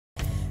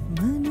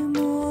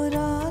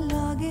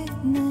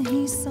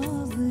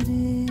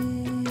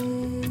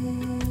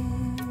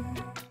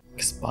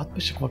बात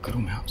पे शिकवा करूं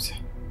मैं आपसे?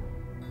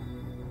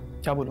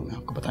 क्या बोलूं मैं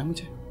आपको, बताएं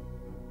मुझे।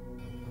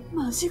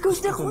 मासी को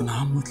उसने तो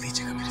नाम मत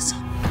लीजिएगा मेरे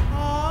साथ।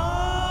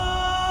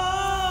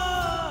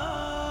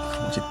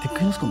 मुझे दिख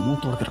गई उसको मुंह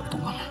तोड़ के रख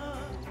दूंगा मैं।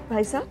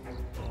 भाई साहब,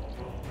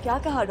 क्या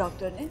कहा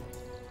डॉक्टर ने?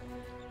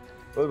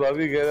 बस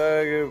भाभी कह रहा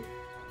है कि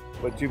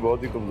बच्ची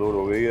बहुत ही कमजोर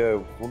हो गई है,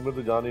 खून में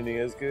तो जान ही नहीं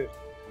है, इसके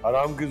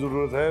आराम की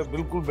जरूरत है,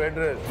 बिल्कुल बेड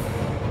रेस्ट।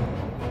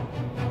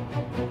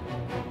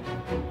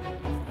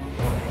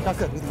 क्या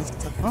कर रही थी इसके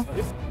साथ? हाँ?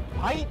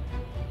 भाई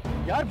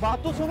यार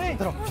बात तो सुने।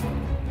 बैठो,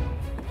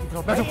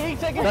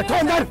 बैठो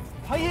अंदर।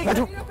 भाई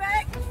बैठो।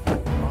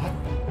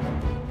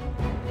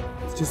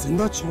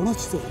 जिंदा छोड़ो,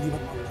 चीजें होगी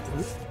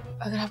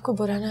बर्बाद। अगर आपको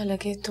बुरा ना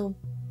लगे तो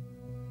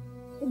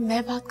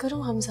मैं बात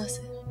करूं हमजा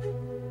से?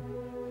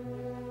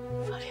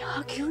 अरे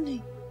हाँ, क्यों नहीं,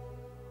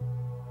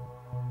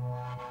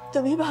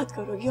 तुम ही बात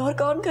करोगी और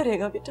कौन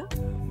करेगा बेटा?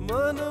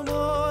 मन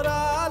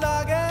मोरा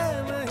लागे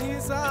नहीं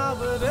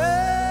साबरे।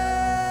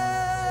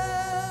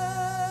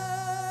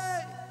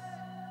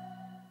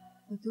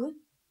 बतूल,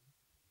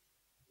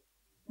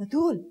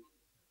 बतूल,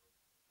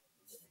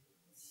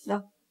 ला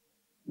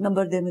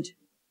नंबर दे मुझे।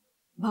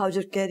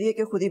 भावजट कह रही है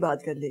कि खुद ही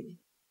बात कर लेगी।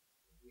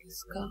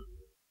 किसका?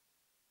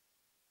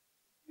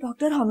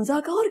 डॉक्टर हमजा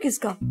का। और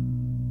किसका?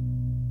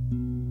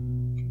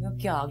 अब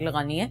क्या आग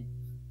लगानी है?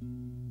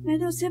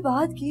 मैंने उससे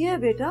बात की है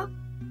बेटा।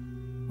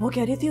 वो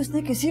कह रही थी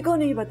उसने किसी को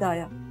नहीं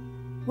बताया।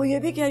 वो ये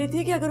भी कह रही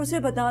थी कि अगर उसे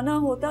बताना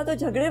होता तो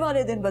झगड़े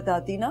वाले दिन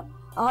बताती ना,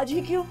 आज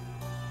ही क्यों।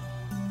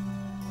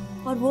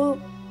 और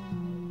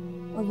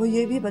वो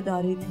ये भी बता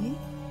रही थी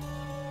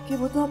कि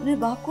वो तो अपने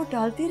बाप को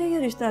टालती रही है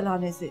रिश्ता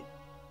लाने से।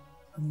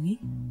 अम्मी,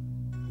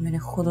 मैंने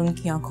खुद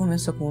उनकी आंखों में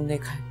सुकून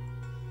देखा है।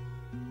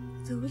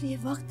 तो ये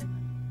वक्त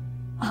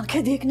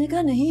आंखें देखने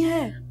का नहीं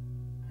है।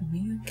 अम्मी,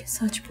 उनके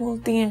सच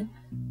बोलती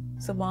हैं।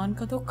 ज़बान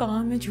का तो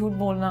काम है झूठ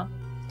बोलना।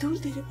 तू,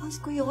 तेरे पास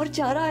कोई और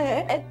चारा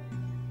है?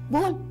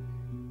 बोल।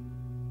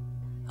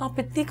 आप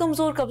इतनी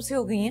कमजोर कब से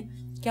हो गई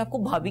हैं कि आपको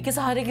भाभी के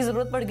सहारे की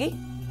जरूरत पड़ गई?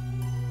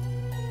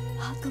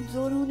 बात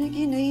कमजोर होने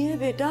की नहीं है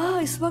बेटा।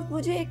 इस वक्त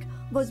मुझे एक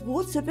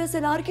मजबूत सिपह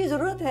सलार की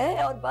जरूरत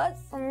है और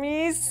बस।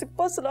 अम्मी,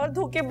 सिपह सलार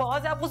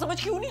धोखेबाज है, आपको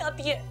समझ क्यों नहीं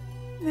आती है?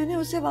 मैंने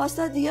उसे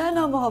वास्ता दिया है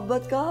ना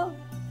मोहब्बत का,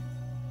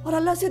 और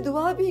अल्लाह से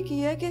दुआ भी की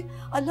है कि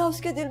अल्लाह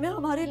उसके दिल में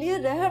हमारे लिए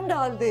रहम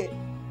डाल दे।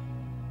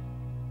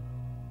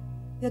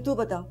 या तू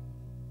बता,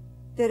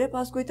 तेरे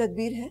पास कोई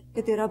तदबीर है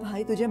कि तेरा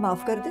भाई तुझे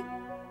माफ कर दे?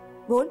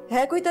 बोल,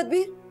 है कोई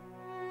तदबीर?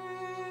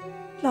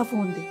 ला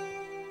फोन दे,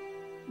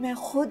 मैं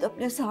खुद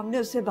अपने सामने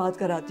उससे बात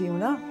कराती हूँ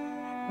ना।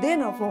 दे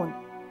ना फोन।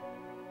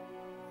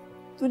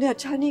 तूने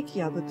अच्छा नहीं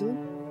किया बतूल,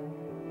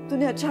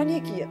 तूने अच्छा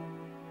नहीं किया।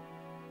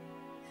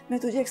 मैं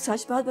तुझे एक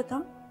सच बात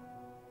बताऊं,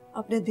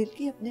 अपने दिल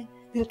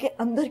के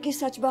अंदर की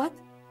सच बात।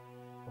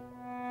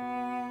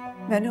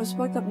 मैंने उस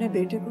वक्त अपने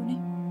बेटे को नहीं,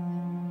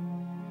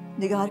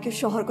 निगार के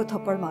शौहर को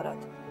थप्पड़ मारा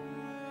था।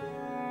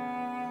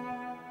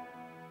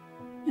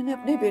 मैंने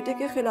अपने बेटे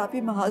के खिलाफ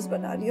ही महाज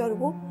बना लिया और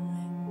वो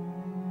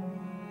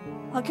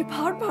आंखें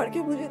फाड़ फाड़ के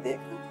मुझे देख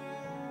रहा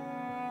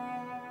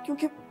था,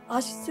 क्योंकि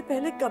आज से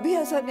पहले कभी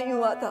ऐसा नहीं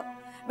हुआ था।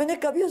 मैंने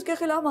कभी उसके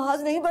खिलाफ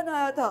महाज नहीं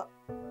बनाया था।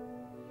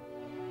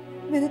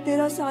 मैंने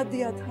तेरा साथ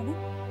दिया था ना,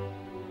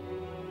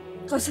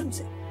 कसम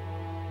से।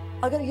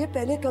 अगर ये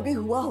पहले कभी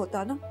हुआ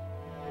होता ना,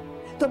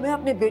 तो मैं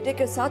अपने बेटे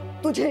के साथ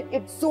तुझे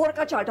एक जोर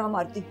का चाटा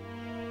मारती।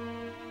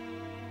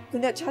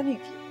 तूने अच्छा नहीं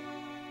किया,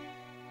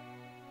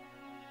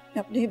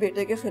 मैं अपने ही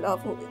बेटे के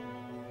खिलाफ हो गई।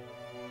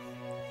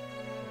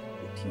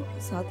 बेटियों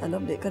के साथ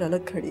अलम लेकर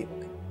अलग खड़ी हो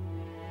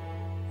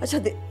गई। अच्छा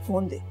दे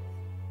फोन, दे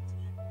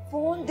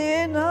फोन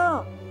दे ना।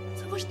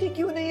 समझती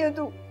क्यों नहीं है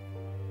तू?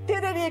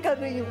 तेरे लिए कर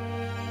रही हूँ।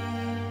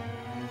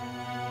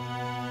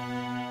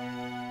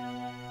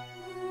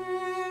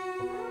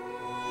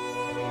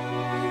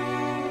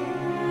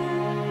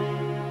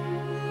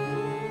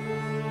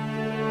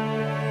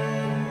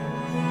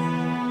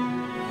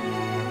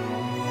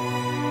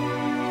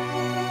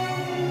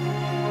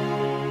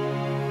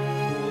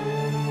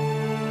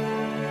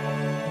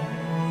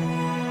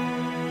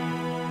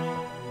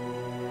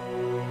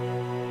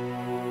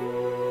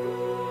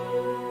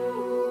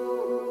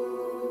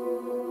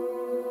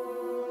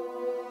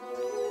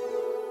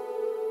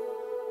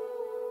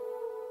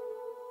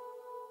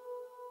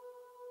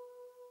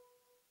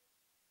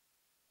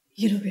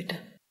 ये लो बेटा।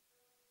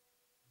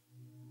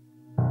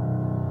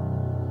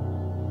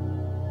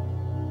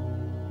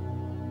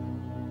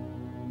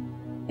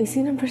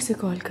 इसी नंबर से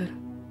कॉल करो।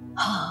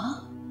 हाँ,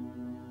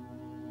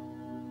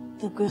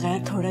 तुम कोई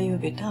गैर थोड़ा ही हो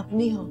बेटा,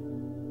 अपनी हो।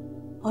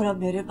 और अब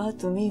मेरे पास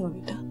तुम ही हो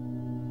बेटा।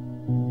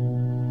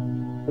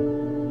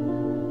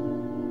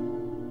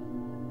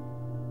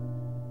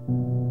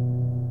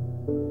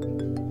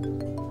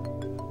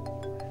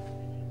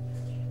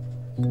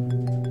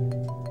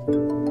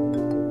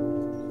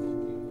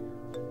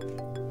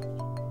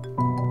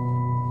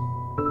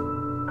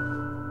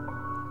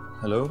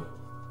 हेलो,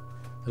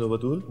 हेलो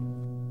बतूल।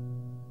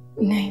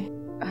 नहीं,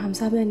 हम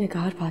साहब, मैं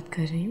निगार बात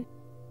कर रही हूँ,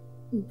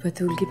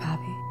 बतूल की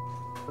भाभी।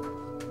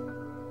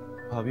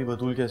 भाभी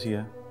बतूल कैसी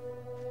है?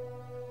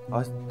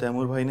 आज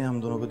तैमूर भाई ने हम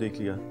दोनों को देख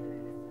लिया।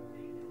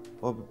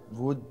 और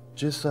वो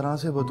जिस तरह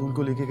से बतूल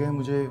को लेके गए,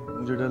 मुझे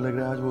डर लग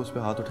रहा है आज वो उस पर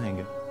हाथ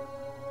उठाएंगे।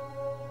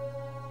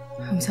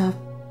 हम साहब,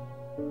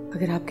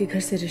 अगर आपके घर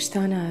से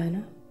रिश्ता ना आया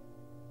ना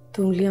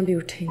तो उंगलियां भी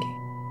उठेंगी।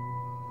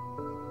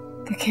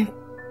 देखें,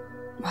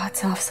 बात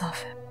साफ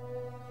साफ है,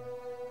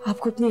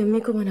 आपको अपनी अम्मी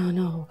को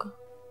मनाना होगा।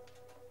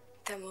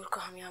 तैमूर को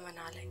हम यहाँ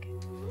मना लेंगे,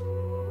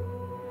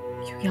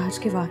 क्योंकि आज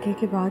के वाक़े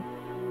के बाद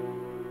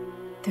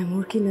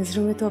तैमूर की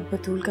नज़रों में तो अब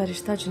बतूल का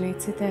रिश्ता जुनैद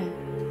से तय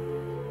है।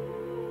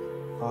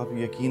 आप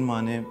यकीन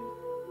माने,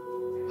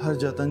 हर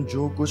जतन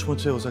जो कुछ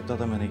मुझसे हो सकता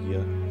था मैंने किया।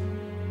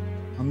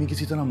 अम्मी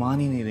किसी तरह मान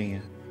ही नहीं रही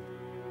हैं।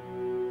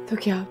 तो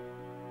क्या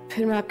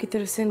फिर मैं आपकी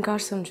तरफ से इनकार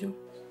समझूं?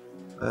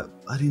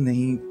 अरे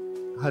नहीं,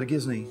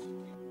 हरगिज नहीं।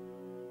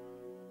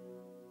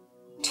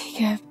 ठीक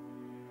है,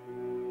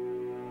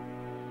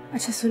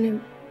 अच्छा सुने,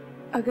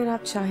 अगर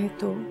आप चाहें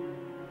तो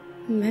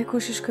मैं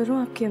कोशिश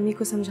करूं आपकी अम्मी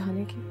को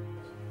समझाने की।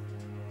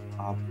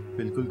 आप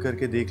बिल्कुल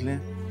करके देख लें,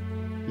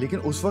 लेकिन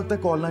उस वक्त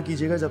तक कॉल ना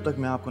कीजिएगा जब तक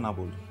मैं आपको ना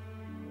बोल दूं।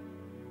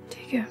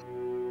 ठीक है,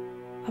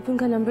 आप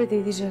उनका नंबर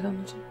दे दीजिएगा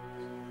मुझे।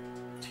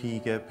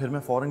 ठीक है, फिर मैं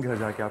फौरन घर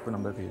जाके आपको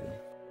नंबर भेज दूँ।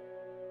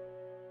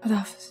 खुदा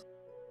हाफिज़।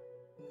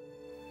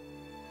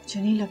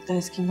 मुझे नहीं लगता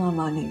इसकी माँ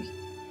मानेगी।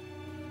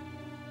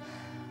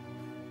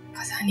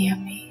 पता नहीं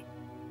अम्मी,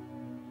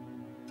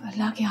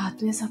 अल्लाह के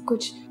हाथ में सब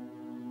कुछ।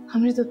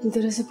 हमने तो अपनी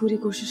तरह से पूरी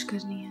कोशिश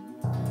करनी है।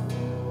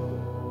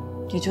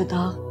 ये जो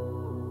दाग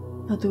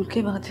बतूल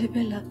के माथे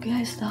पे लग गया,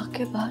 इस दाग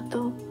के बाद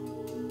तो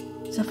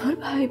जफर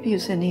भाई भी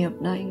उसे नहीं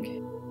अपनाएंगे।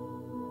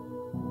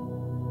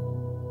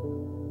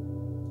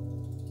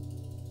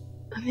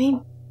 अम्मी,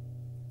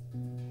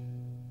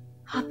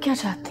 आप क्या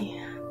चाहती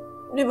हैं?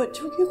 अपने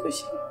बच्चों की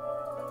खुशी।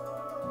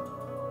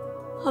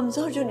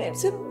 हमजा और जुनैद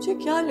से मुझे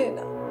क्या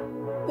लेना?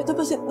 मैं तो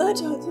बस इतना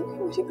चाहती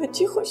हूँ कि मेरी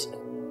बच्ची खुश रहे।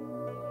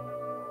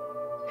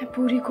 मैं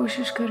पूरी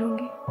कोशिश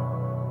करूंगी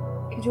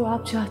कि जो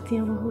आप चाहती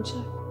हैं वो हो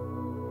जाए।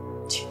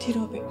 जीती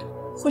रहो बेटा,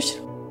 खुश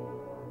रहो,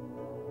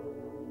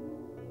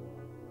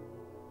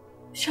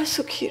 शायद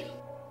सुखी रहो,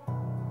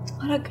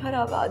 हमारा घर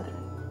आबाद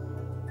रहे।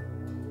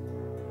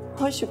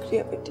 बहुत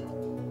शुक्रिया बेटी,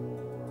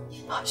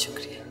 बहुत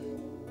शुक्रिया।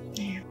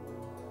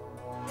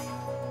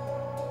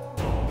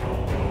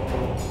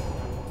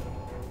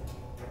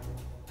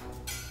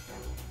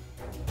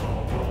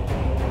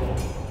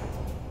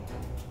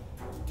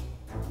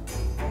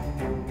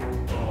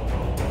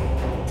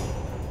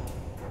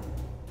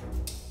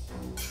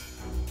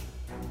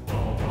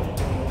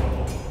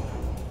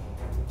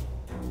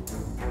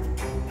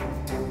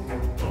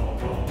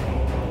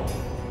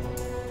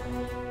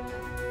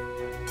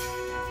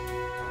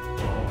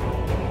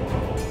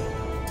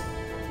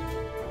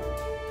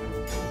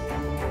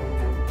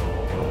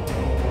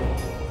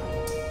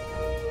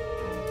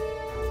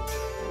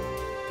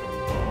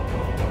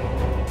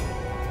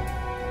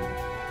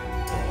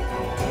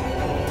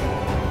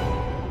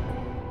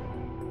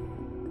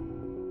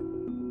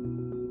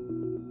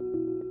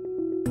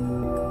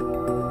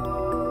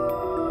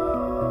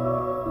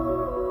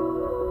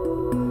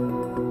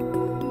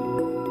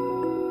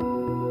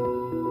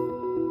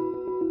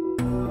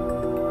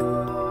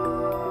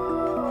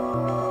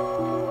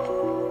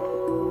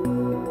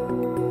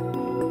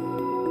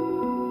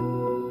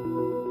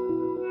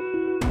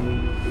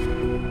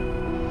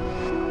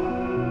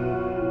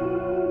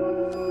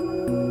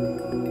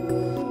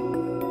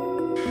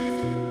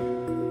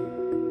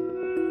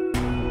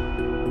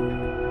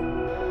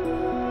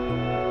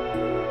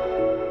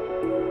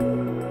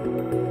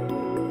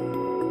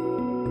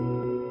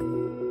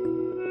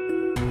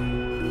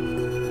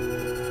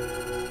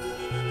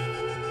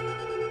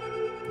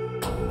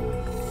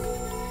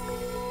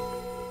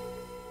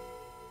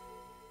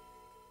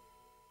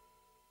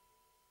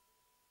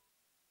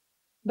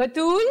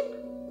 बतूल,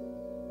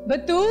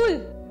 बतूल,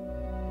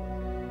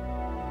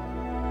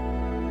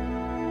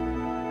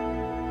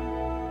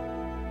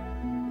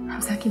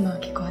 हमजा की माँ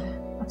की कॉल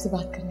है, आपसे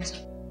बात करना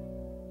चाहती।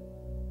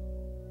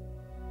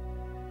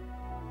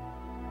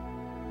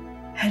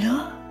 हेलो,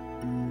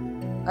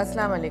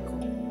 अस्सलाम वालेकुम।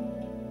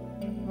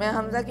 मैं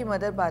हमजा की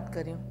मदर बात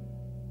कर रही हूँ।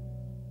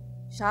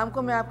 शाम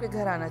को मैं आपके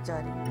घर आना चाह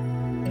रही हूँ।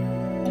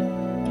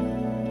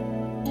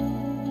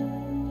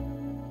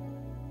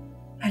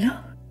 हेलो,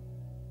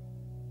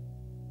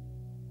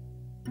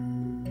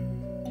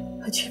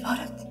 अजीब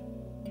औरत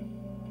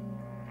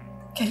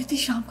कह रही थी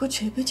शाम को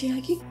 6 बजे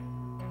आएगी,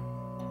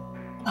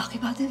 बाकी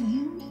बातें नहीं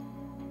होंगी।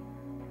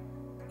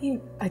 ये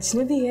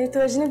अजनबी है तो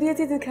अजनबियत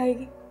ही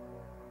दिखाएगी।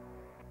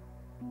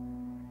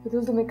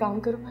 बतूल, तुम एक काम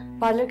करो,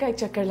 पार्लर का एक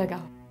चक्कर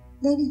लगाओ।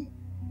 नहीं,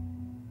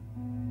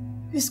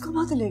 इसको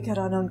मत लेकर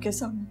आना उनके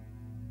सामने।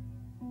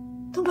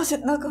 तुम बस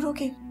इतना करो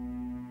कि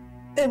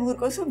तैमूर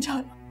को समझा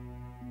लो।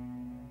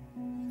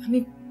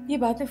 हमें ये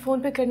बातें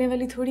फोन पे करने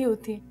वाली थोड़ी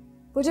होती है।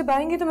 वो जब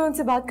आएंगे तो मैं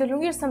उनसे बात कर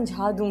लूंगी और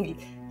समझा दूंगी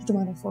कि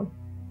तुम्हारा फोन।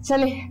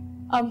 चले,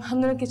 अब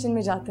हम दोनों किचन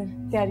में जाते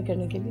हैं तैयारी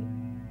करने के लिए।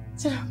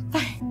 चलो,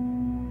 बाय।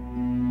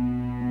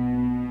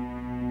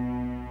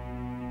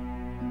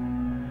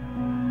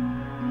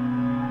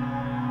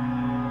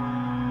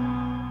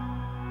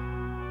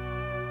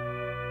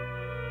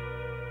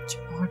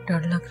 बहुत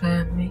डर लग रहा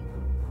है हमें।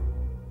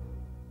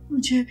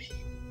 मुझे भी।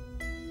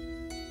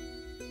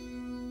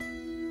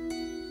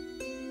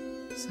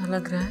 ऐसा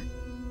लग रहा है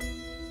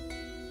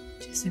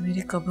जैसे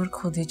मेरी कब्र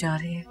खोदी जा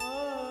रही है।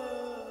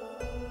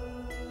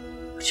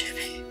 मुझे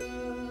भी।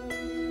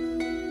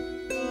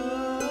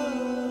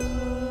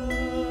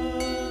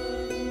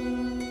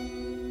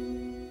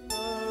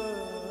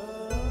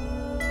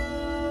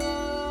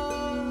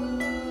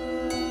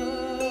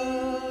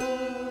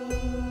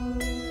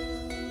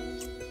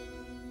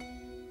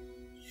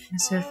 मैं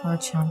सिर्फ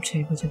आज शाम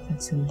 6 बजे तक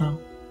जिंदा हूँ।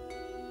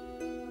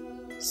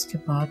 इसके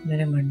बाद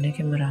मेरे मरने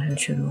के मराहल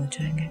शुरू हो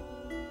जाएंगे।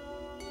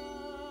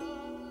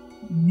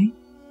 मम्मी,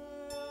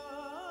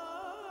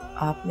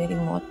 आप मेरी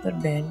मौत पर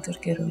बैन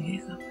करके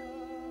रोइएगा,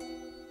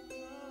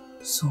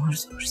 जोर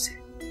जोर से,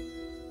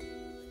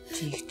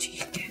 चीख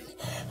चीख के।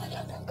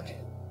 अल्लाह ना करे,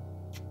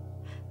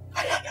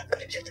 अल्लाह ना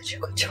करे जो तुझे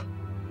कुछ हो।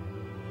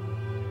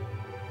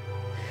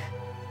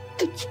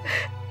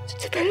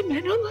 तुझसे पहले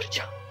मैं ना मर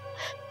जाऊं,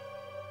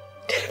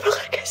 तेरे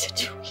बगैर कैसे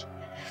जीऊंगी?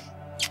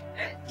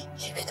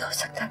 ये भी तो हो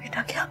सकता है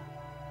बेटा। क्या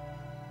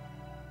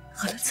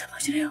गलत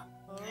समझ रहे हो?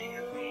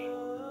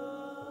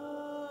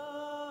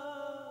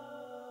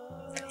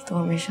 दिल तो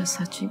हमेशा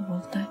सच ही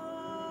बोलता है।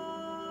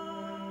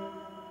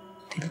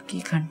 दिल की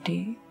घंटी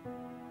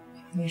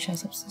हमेशा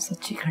सबसे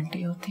सच्ची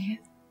घंटी होती है।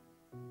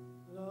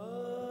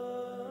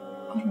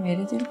 और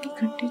मेरे दिल की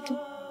घंटी तो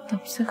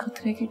तब से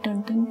खतरे की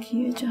टन टन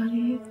किए जा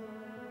रही है।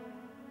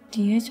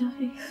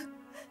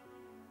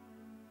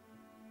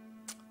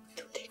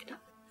 तू देखना,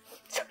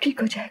 सब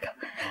ठीक हो जाएगा।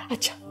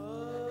 अच्छा,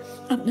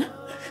 अब ना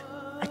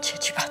अच्छी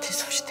अच्छी बातें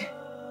सोचते हैं।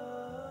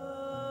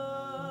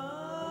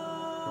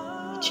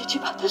 अच्छी अच्छी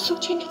बातें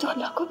सोचेंगे तो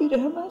अल्लाह को भी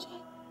रहम आ जाए।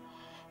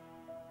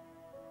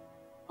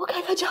 वो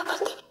कहेगा जा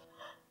बंदे,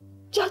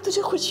 जा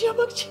तुझे खुशियां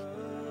बख्शे।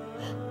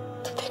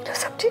 तो देखना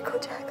सब ठीक हो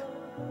जाएगा,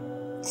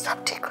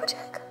 सब ठीक हो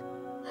जाएगा।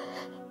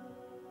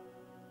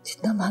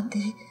 जितना मान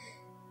तेरी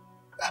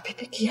भाभी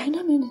पे किया है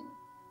ना मैंने,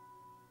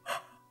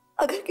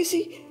 अगर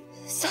किसी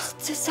सख्त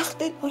से सख्त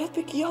दिल औरत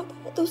पे किया होता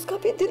ना तो उसका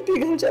भी दिल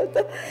पिघल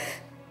जाता।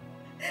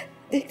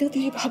 देखना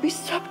तेरी भाभी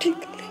सब ठीक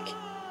कर लेगी,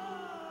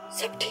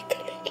 सब ठीक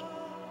कर लेगी,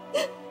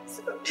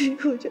 सब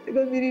ठीक हो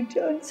जाएगा मेरी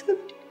जान,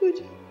 सब ठीक हो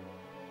जाएगा।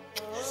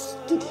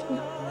 तू देखना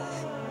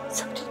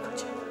सब ठीक हो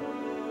जाएगा,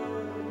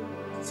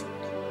 सब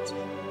ठीक हो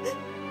जाएगा।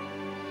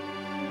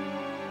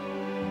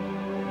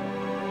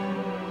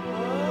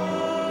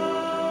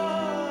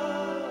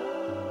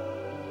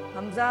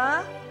 हमजा,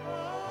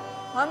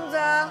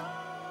 हमजा,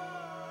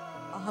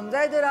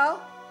 हमजा इधर आओ।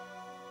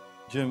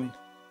 जी अम्मी।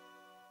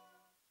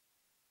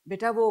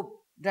 बेटा वो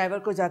ड्राइवर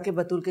को जाके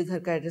बतूल के घर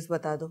का एड्रेस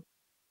बता दो।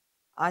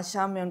 आज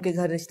शाम मैं उनके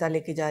घर रिश्ता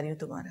लेके जा रही हूँ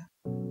तुम्हारा।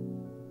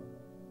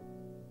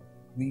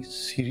 अम्मी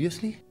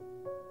सीरियसली?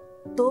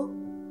 तो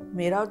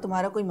मेरा और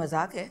तुम्हारा कोई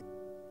मजाक है?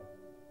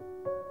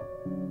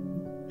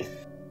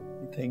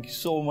 थैंक यू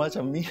सो मच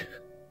अम्मी।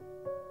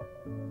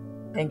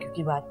 थैंक यू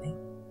की बात नहीं,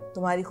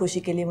 तुम्हारी खुशी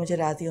के लिए मुझे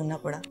राजी होना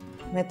पड़ा।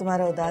 मैं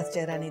तुम्हारा उदास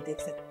चेहरा नहीं देख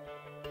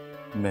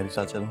सकती। मैं भी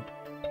साथ चलूं?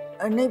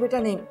 नहीं बेटा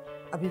नहीं,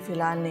 अभी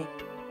फिलहाल नहीं।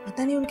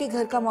 पता नहीं उनके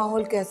घर का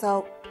माहौल कैसा हो,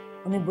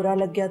 उन्हें बुरा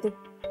लग गया तो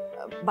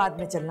बाद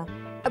में चलना।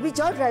 अभी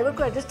जाओ ड्राइवर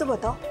को एड्रेस तो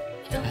बताओ।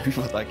 अभी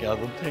बता के आ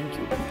दूं। Thank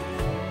you.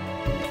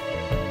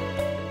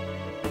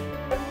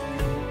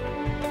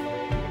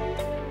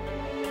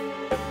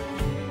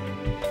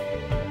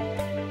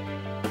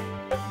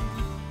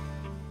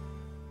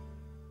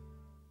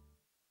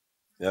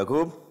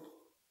 याकूब,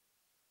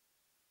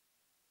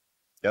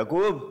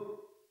 याकूब,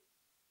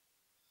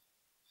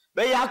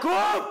 बे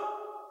याकूब।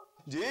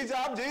 जी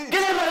साहब जी।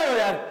 किधर पड़े हो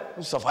यार?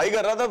 सफाई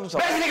कर रहा था।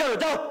 बैग निकालो,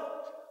 जाओ।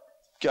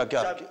 क्या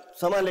क्या?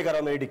 सामान लेकर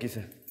आओ मेरी डिक्की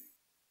से।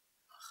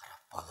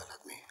 पागल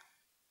आदमी।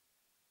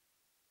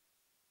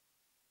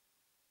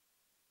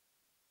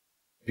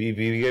 पी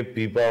पी के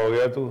पीपा हो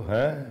गया तू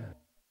है?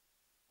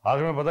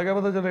 आखिर में पता क्या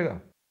पता चलेगा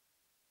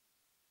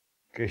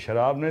कि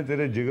शराब ने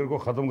तेरे जिगर को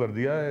खत्म कर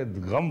दिया है।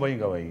 गम वहीं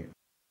का वहीं है,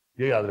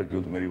 ये याद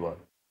रखियो तू मेरी बात।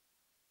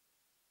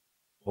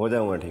 हो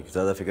जाऊंगा ठीक,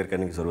 ज्यादा फिक्र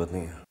करने की जरूरत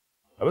नहीं है।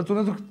 अबे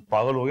तूने तो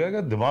पागल हो गया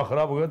क्या? दिमाग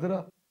खराब हो गया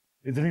तेरा?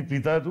 इतनी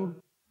पीता है तू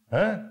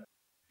हैं?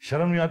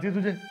 शर्म नहीं आती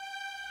तुझे?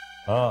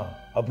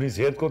 हाँ, अपनी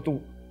सेहत को तू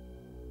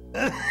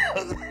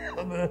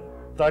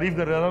तारीफ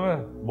कर रहा था।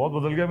 मैं बहुत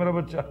बदल गया मेरा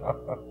बच्चा।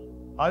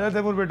 आ जा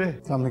तैमूर बेटे।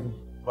 अस्सलाम वालेकुम।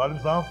 वालेकुम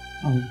सलाम।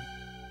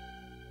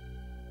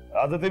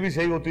 आदतें भी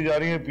सही होती जा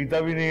रही हैं,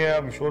 पीता भी नहीं है,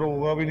 अब शोर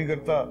हुआ भी नहीं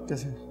करता।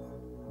 कैसे?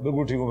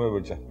 बिल्कुल ठीक हो मेरा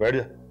बच्चा, बैठ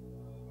जा।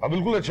 अब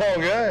बिल्कुल अच्छा हो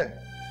गया है,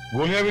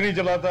 गोलियां भी नहीं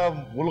चलाता,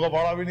 गुल का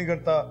बाड़ा भी नहीं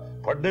करता,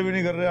 फड्डे भी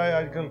नहीं कर रहा है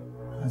आजकल।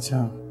 अच्छा,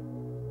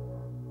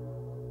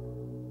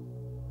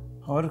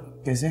 और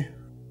कैसे?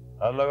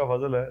 अल्लाह का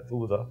फजल है।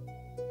 तू बता,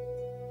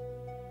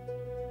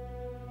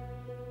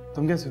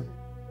 तुम कैसे हो?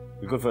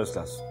 बिल्कुल फर्स्ट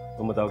क्लास।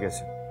 तुम बताओ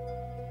कैसे?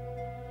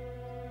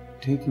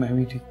 ठीक, मैं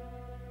भी ठीक।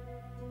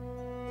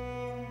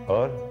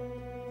 और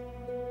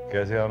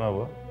कैसे आना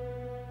हुआ?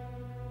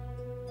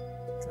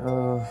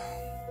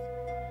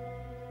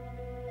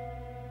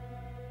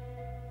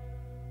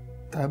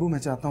 ताबू, मैं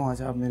चाहता हूँ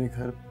आज आप मेरे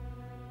घर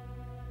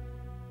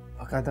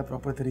बाकायदा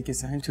प्रॉपर तरीके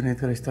से आए जुनैद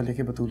का रिश्ता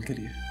लेके बतूल के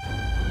लिए।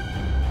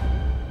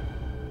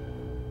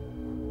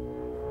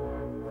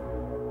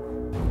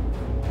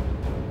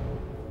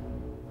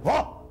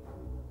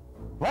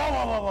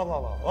 वाह वाह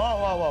वाह वाह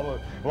वाह वाह वाह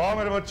वाह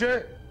मेरे बच्चे,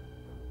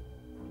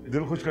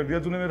 दिल खुश कर दिया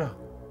तूने मेरा।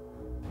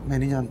 मैं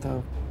नहीं जानता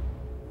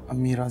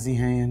अम्मी राजी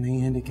हैं या नहीं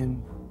हैं, लेकिन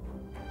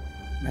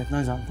मैं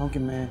इतना जानता हूँ कि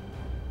मैं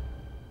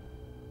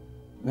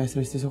इस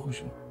रिश्ते से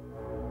खुश हूँ।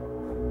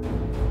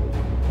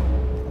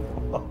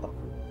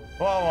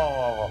 वाह वाह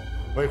वाह वाह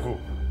भाई खूब।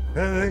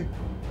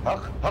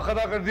 हक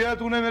अदा कर दिया है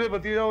तूने मेरे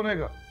भतीजा होने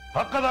का,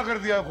 हक अदा कर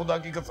दिया है खुदा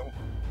की कसम।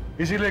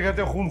 इसीलिए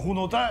कहते हैं खून खून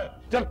होता है।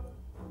 चल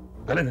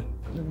गले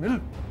मिल,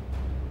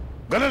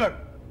 गले लग,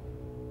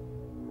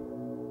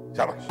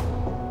 शाबाश।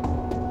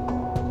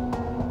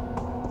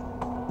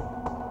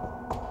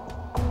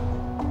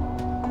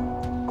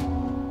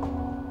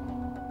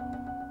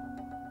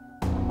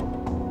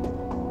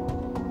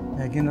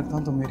 मैं यकीन रखता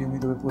हूँ तुम मेरी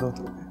उम्मीदों पे पूरा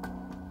उतरोगे।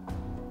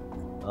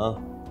 हाँ,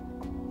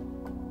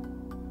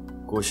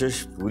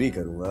 कोशिश पूरी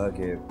करूंगा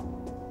कि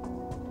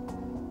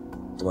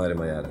तुम्हारे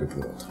मयार पे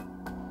पूरा उतरूं।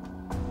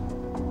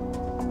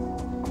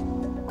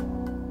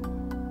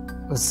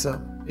 बस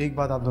एक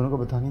बात आप दोनों को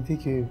बतानी थी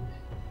कि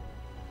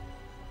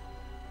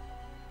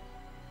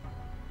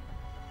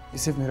ये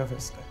सिर्फ मेरा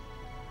फैसला है।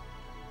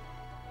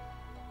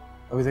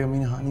 अभी तक अम्मी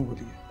ने हाँ नहीं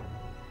बोली है।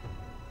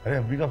 अरे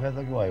अम्मी का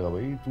फैसला क्यों आएगा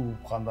भाई? तू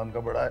खानदान का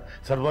बड़ा है,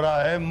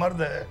 सरबराह है,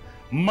 मर्द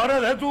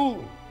है तू।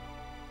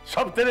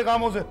 सब तेरे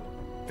कामों से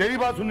तेरी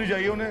बात सुननी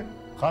चाहिए उन्हें,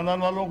 खानदान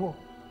वालों को,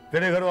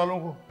 तेरे घर वालों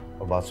को।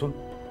 और बात सुन,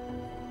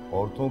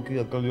 औरतों की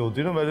अक्ल जो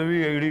होती है ना, वैसे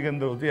भी एड़ी के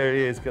अंदर होती है,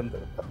 एड़ी इसके अंदर।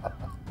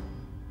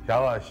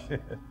 शाबाश,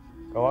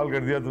 कमाल कर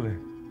दिया तूने।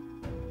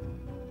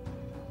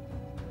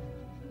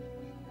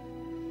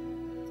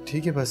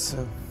 ठीक है, बस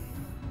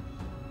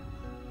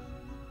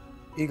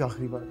एक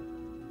आखिरी बात,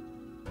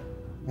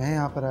 मैं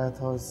यहाँ पर आया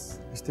था, उस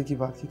रिश्ते की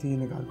बात की थी,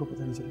 निगार को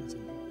पता नहीं चलना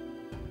चाहिए।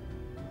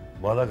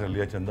 वादा कर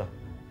लिया चंदा,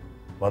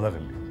 वादा कर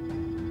लिया।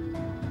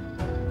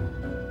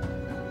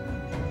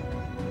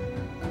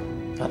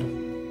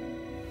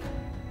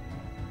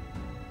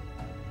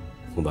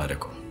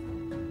 मुबारक हो।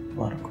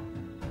 मुबारक हो।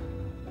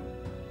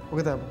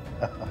 ओके तब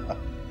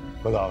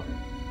बताओ।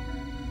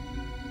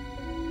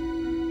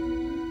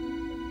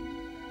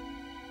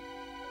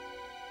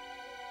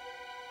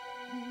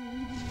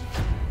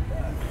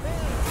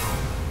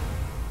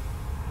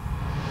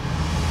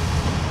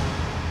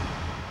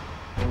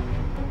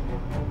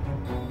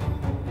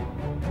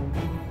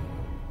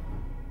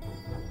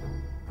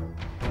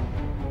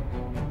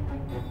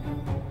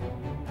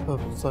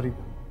 सॉरी।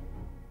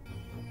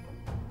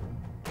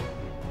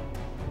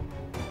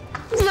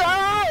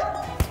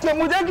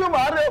 मुझे क्यों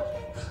मार रहे हो?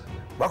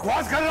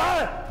 बकवास कर रहा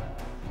है,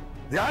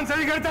 ध्यान से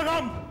नहीं करता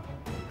काम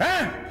है।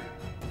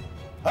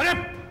 अरे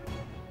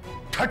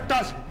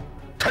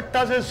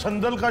ठट्टा से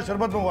संदल का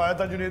शरबत मंगवाया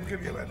था जुनैद के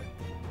लिए मैंने,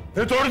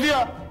 फिर तोड़ दिया।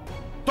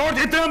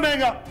 इतना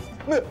महंगा।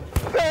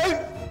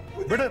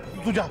 बेटा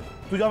तू जा,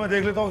 मैं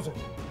देख लेता हूँ उसे।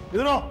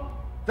 इधर आओ,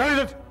 चल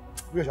इधर।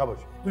 शाबाश,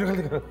 तू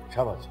निकल,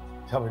 शाबाश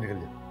निकल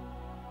जा।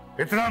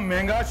 इतना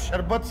महंगा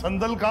शरबत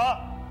संदल का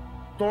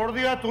तोड़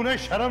दिया तूने,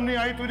 शर्म नहीं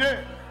आई तुझे?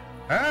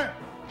 हैं?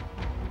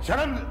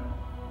 शर्म?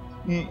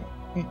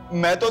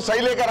 मैं तो सही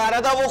लेकर आ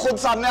रहा था, वो खुद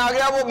सामने आ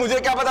गया। वो मुझे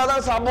क्या पता था,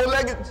 साहब बोल रहा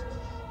है कि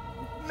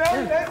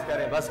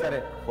नहीं। बस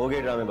करे, हो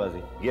गई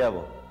ड्रामेबाजी। गया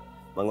वो,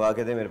 मंगवा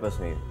के दे, मेरे पास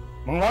नहीं है।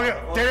 मंगवा के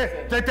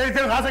तेरी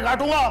तनख्वाह से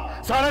काटूंगा।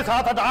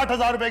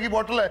 7,500-8,000 रुपए की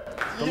बोतल है।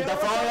 तुम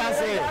दफाओ यहाँ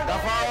से,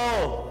 दफाओ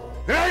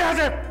यहाँ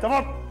से, दफा।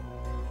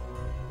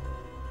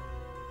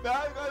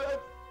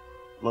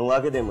 मंगवा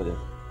के दे मुझे।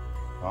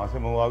 कहाँ से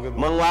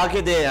मंगवा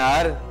के दे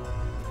यार।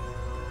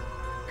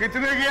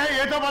 कितने की है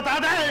ये तो बता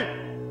दे।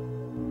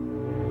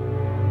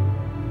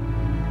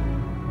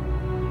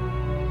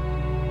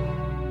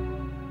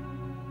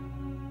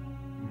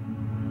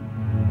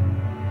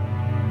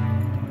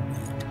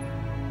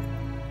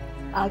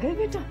 आ गए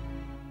बेटा?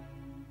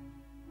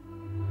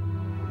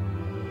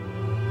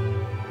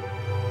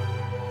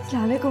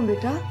 अस्सलाम वालेकुम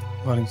बेटा।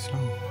 वालेकुम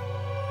सलाम।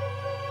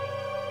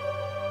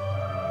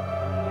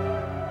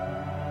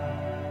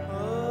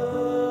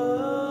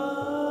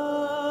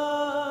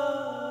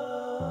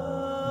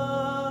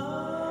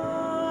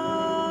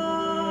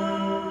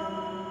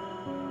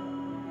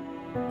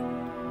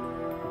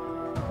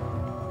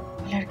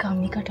 लड़का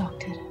अम्मी का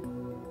डॉक्टर है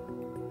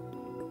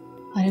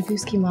और अभी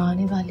उसकी माँ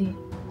आने वाली है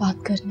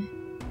बात करने।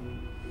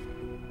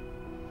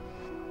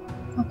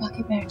 आप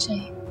आके बैठ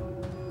जाइए।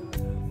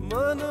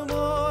 मन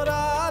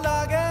मोरा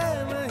लागे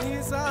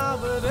नहीं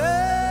साबरे।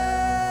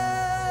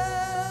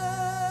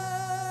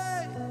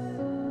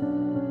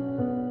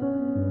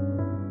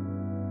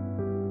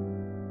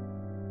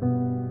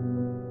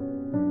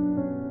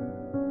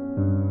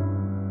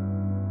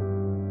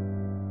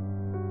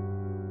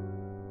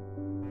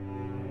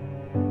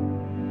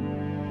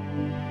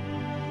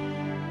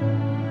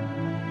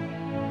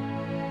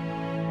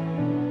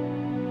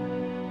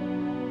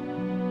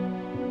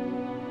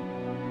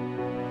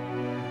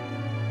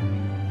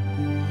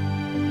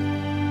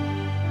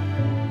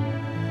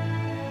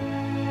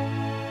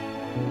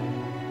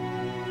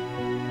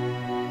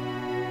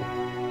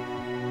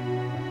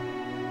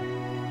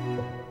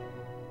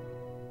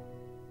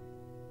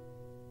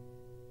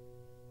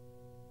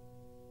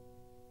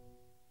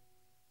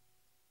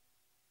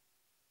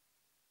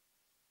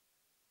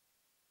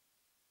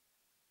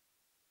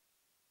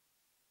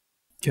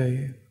 क्या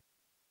ये?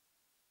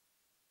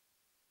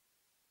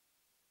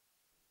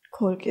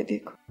 खोल के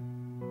देखो।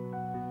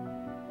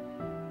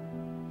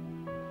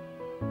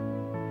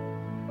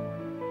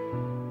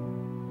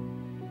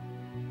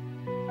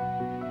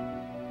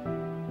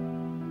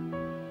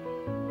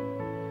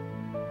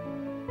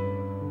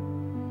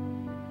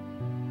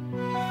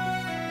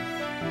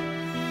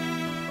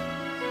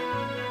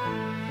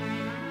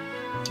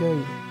 क्या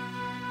ये?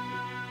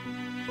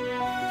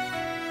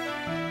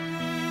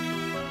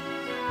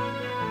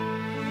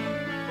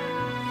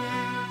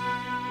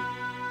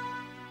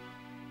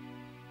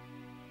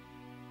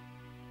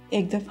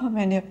 एक दफा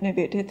मैंने अपने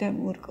बेटे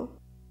तैमूर को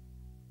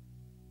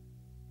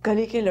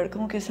गली के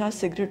लड़कों के साथ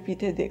सिगरेट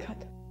पीते देखा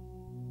था,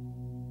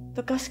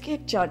 तो कस के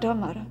एक चाटा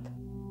मारा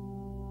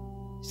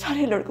था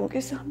सारे लड़कों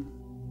के सामने।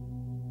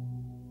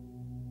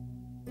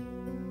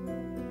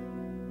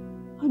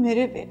 और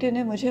मेरे बेटे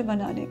ने मुझे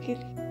मनाने के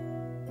लिए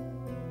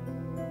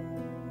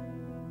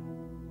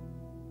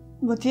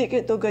मुतिये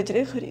के 2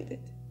 गजरे खरीदे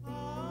थे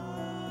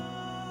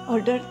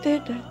और डरते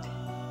डरते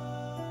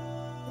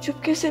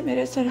चुपके से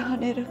मेरे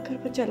सरहाने रखकर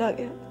वो चला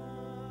गया था।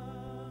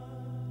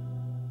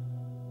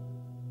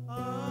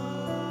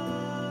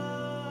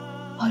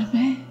 और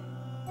मैं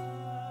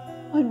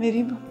और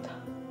मेरी ममता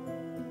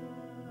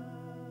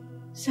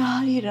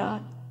सारी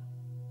रात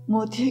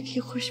मोतिये की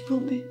खुशबू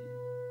में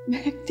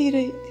महकती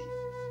रही थी।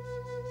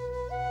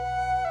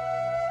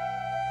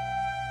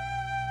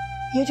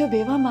 ये जो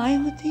बेवा माएं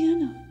होती हैं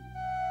ना,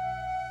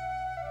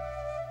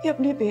 ये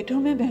अपने पेटों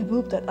में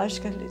महबूब तलाश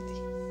कर लेती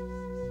है।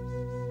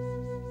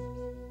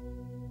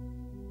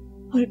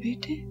 और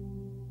बेटे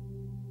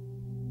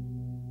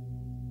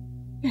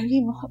पहली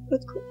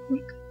मोहब्बत को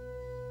भूलकर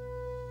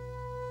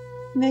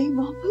नई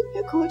मोहब्बत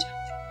में खो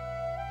जाते।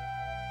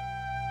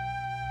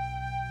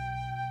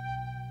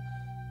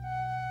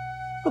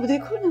 अब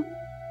देखो ना,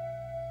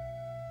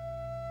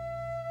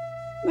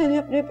 मैंने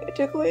अपने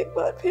बेटे को एक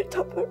बार फिर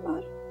थप्पड़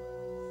मारा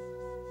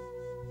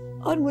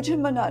और मुझे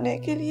मनाने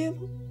के लिए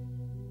वो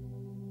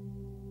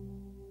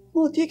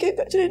मोती के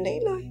गजरे नहीं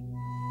लाए।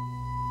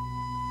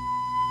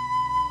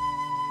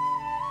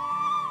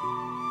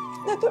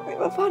 इतना तो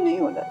बेवफा नहीं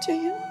होना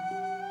चाहिए ना।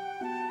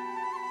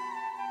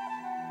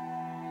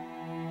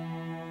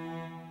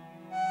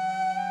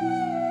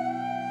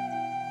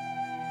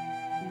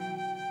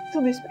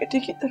 तुम इस बेटे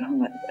की तरह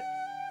मत बनो,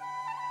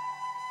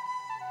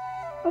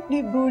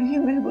 अपनी बूढ़ी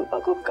महबूबा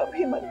को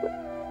कभी मत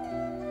बनो।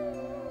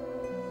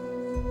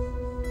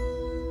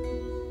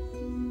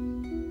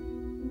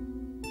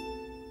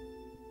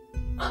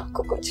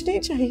 आपको कुछ नहीं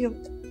चाहिए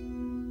होता,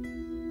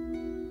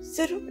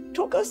 सिर्फ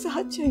मिठों का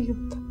साथ चाहिए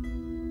होता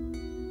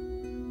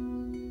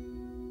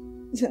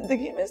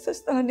जिंदगी में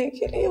सस्ताने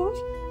के लिए और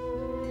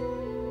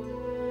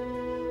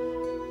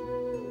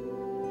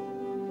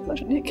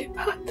मरने के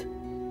बाद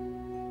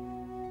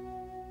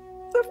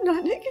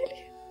अपनाने के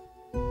लिए।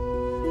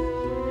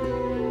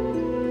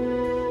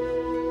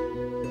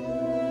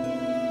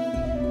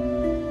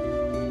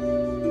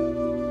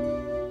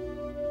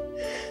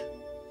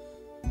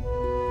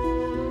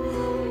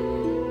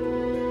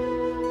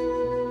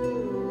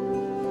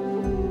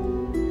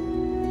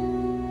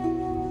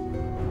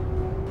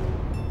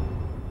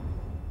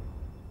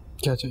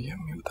 क्या चाहिए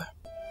अम्मी, बताएं।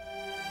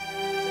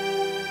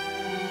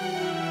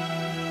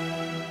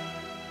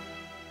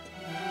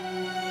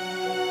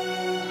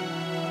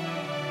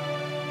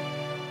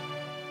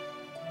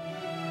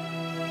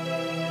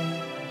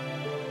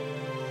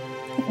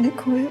 अपने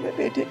खोए हुए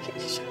बेटे की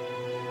दिशा।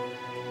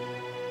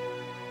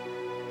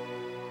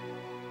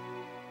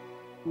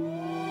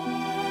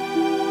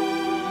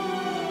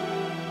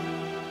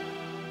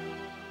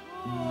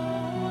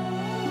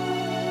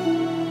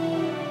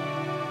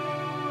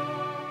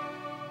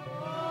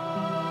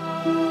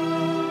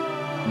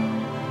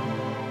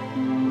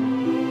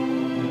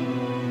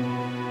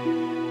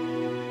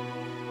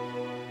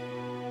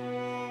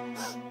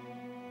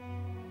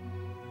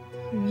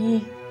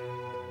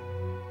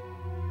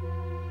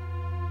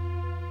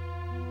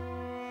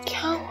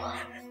 क्या हुआ?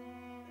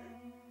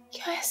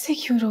 क्या ऐसे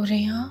क्यों रो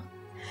रही हैं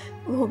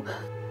आप? वो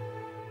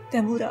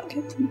तैमूर आ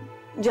गया, तुम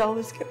जाओ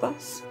उसके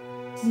पास।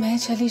 मैं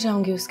चली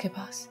जाऊंगी उसके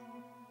पास।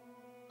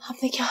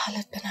 आपने क्या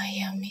हालत बनाई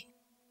है अम्मी।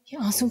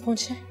 ये आंसू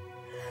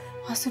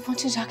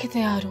पहुंचे, जाके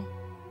तैयार हो,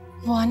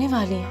 वो आने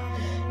वाली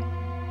है।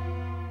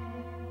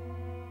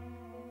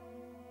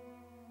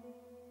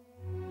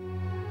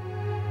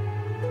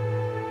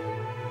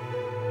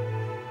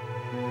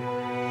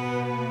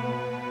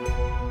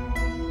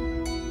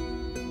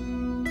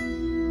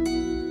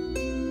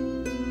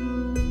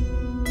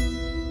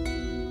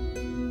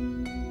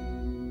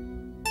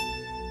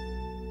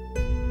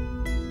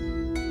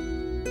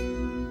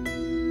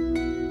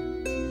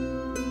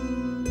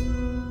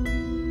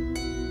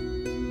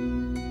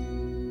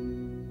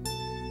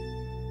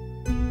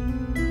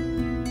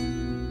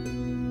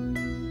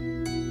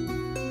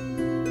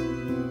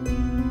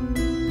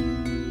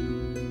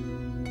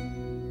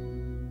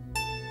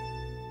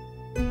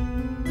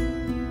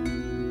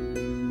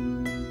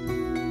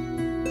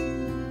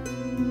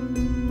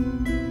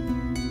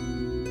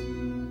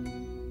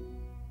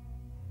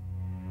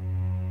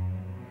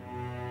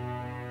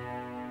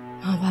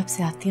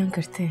 ज्यादतियां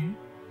करते हैं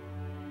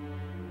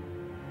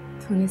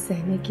तो उन्हें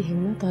सहने की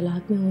हिम्मत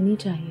औलाद में होनी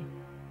चाहिए,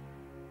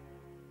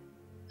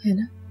 है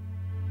ना?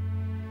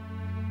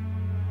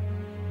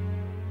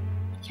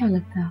 क्या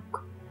लगता है आपको,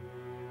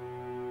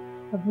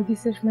 अबू की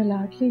सिर्फ मैं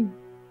लाडली हूं?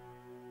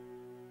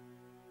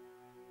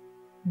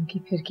 उनकी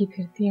फिरकी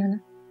फिरती है ना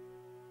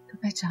तो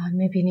पहचान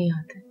में भी नहीं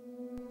आते।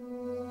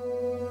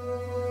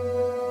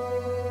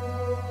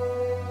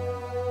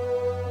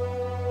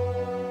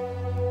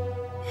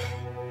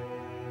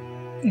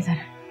 इधर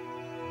है।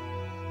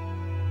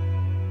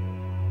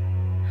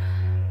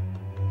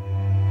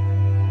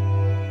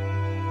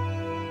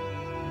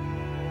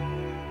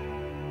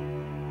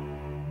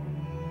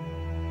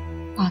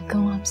 बात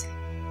कहूं आपसे?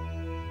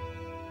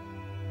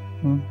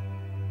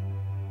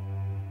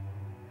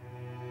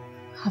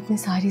 आपने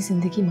सारी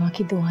जिंदगी माँ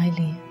की दुआएं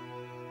ली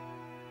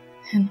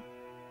है ना?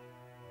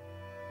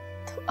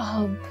 तो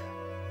अब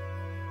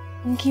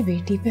उनकी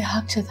बेटी पे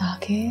हक जता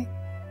के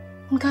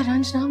उनका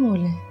रंज ना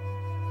मोलें।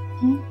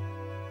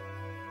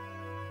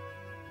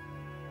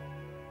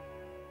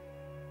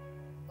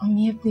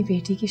 अम्मी अपनी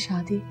बेटी की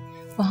शादी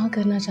वहां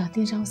करना चाहती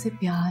हैं जहां उसे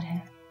प्यार है।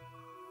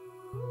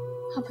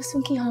 आप बस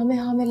उनकी हाँ में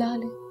हाँ मिला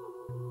लें,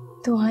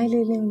 दुआएं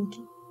ले लें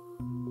उनकी,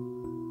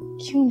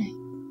 क्यों नहीं?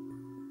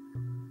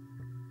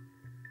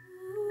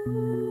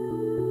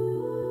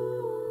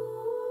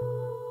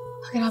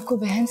 अगर आपको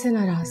बहन से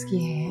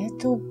नाराजगी है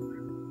तो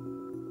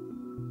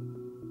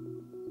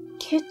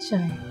खिंच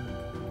जाए।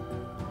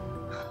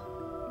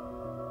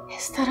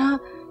 इस तरह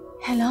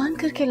ऐलान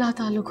करके ला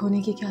ताल्लुक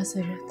होने की क्या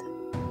जरूरत है?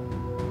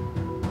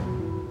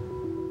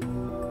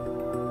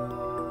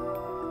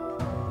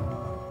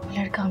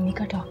 लड़का अम्मी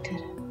का डॉक्टर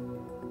है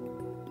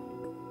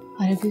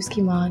और अभी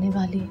उसकी माँ आने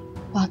वाली है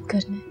बात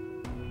करने।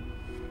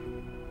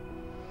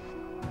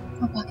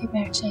 आप आके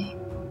बैठ जाइए।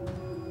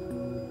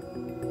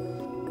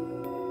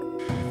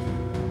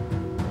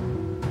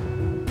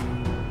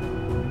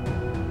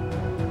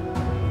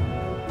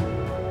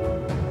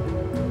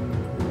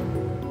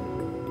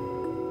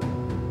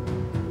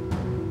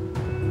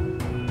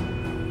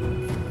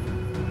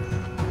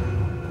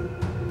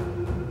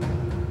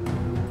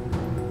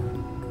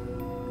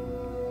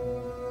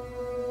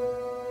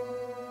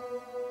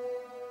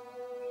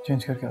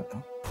 चेंज करके आता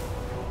हूँ।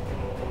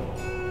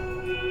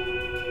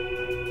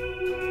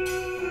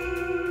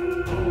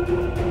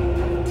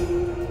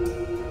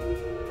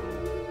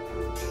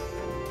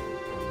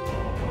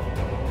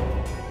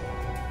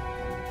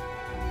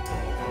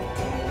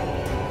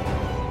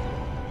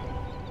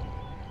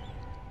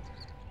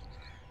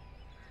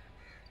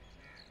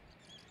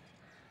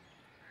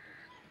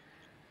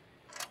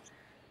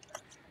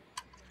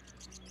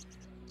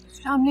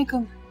 अस्सलाम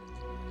वालेकुम।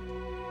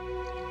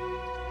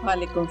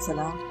 वालेकुम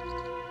सलाम।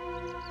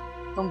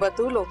 तुम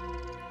बतूल हो?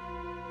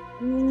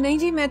 नहीं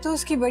जी, मैं तो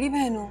उसकी बड़ी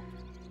बहन हूँ।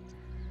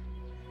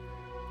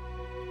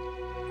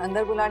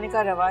 अंदर बुलाने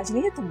का रवाज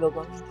नहीं है तुम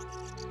लोगों में?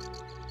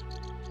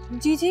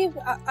 जी जी,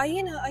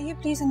 आइए ना, आइए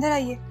प्लीज, अंदर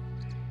आइए।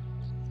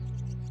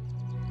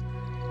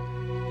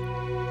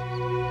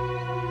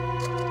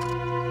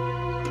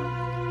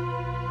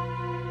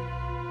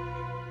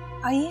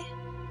 आइए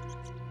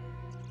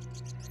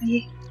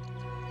आइए।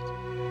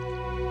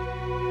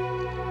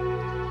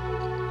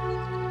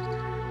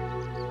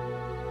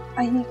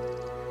 आइए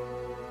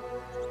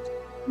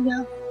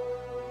यहाँ।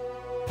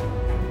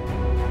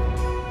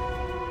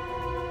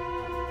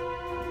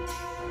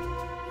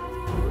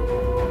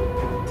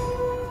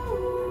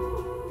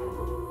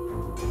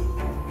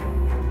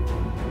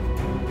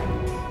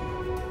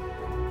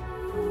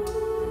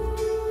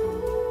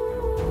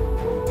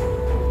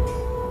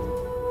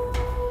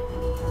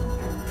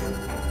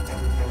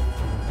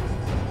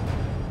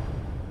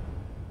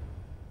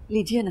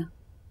 लीजिए ना।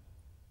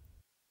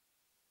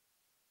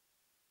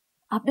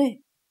 आपने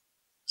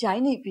चाय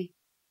नहीं पी?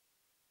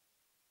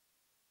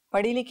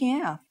 पढ़ी लिखी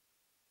हैं आप?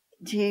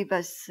 जी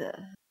बस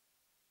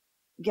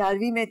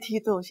 11वीं में थी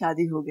तो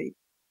शादी हो गई।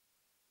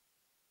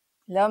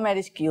 लव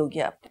मैरिज की होगी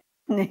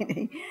आपने? नहीं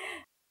नहीं,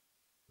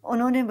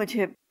 उन्होंने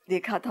मुझे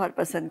देखा था और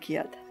पसंद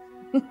किया था।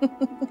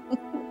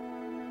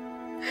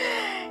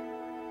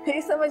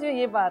 मेरी समझ में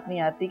ये बात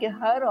नहीं आती कि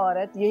हर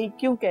औरत यही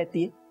क्यों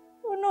कहती है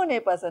उन्होंने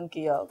पसंद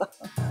किया होगा।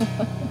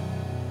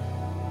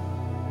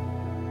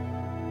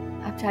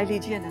 आप चाय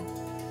लीजिए ना।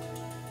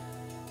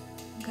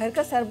 घर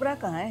का सरबरा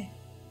कहाँ है?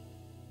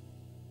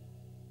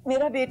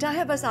 मेरा बेटा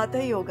है, बस आता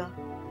ही होगा।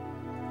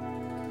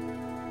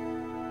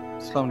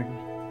 अस्सलाम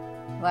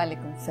वालेकुम।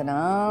 वालेकुम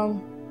सलाम।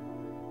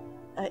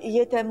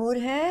 ये तैमूर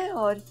है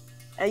और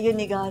ये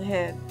निगार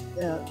है,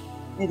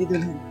 मेरी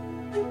दुल्हन।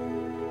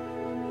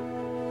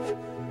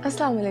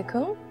 अस्सलाम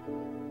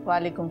वालेकुम।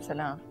 वालेकुम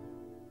सलाम।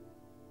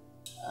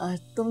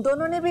 तुम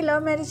दोनों ने भी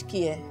लव मैरिज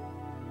की है?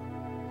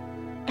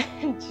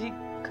 जी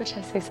कुछ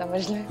ऐसे ही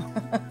समझ लें।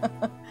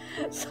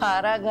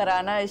 सारा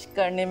घराना इश्क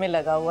करने में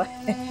लगा हुआ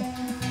है।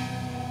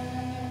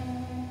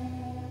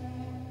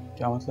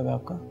 क्या मतलब है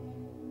आपका?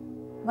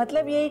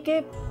 मतलब यही कि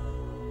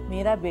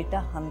मेरा बेटा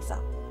हमजा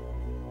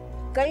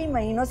कई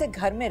महीनों से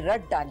घर में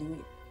रट डाली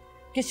हुई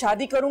कि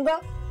शादी करूंगा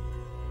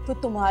तो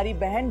तुम्हारी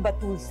बहन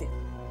बतूल से,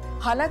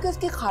 हालांकि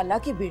उसकी खाला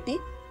की बेटी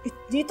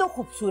इतनी तो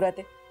खूबसूरत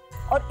है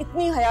और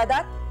इतनी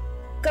हयादार,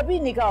 कभी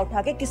निगाह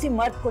उठा के किसी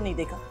मर्द को नहीं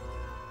देखा।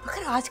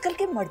 मगर आजकल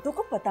के मर्दों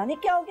को पता नहीं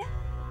क्या हो गया,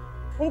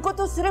 उनको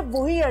तो सिर्फ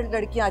वही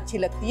लड़कियां अच्छी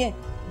लगती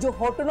हैं जो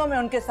होटलों में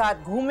उनके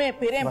साथ घूमे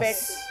फिरे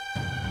बैठे।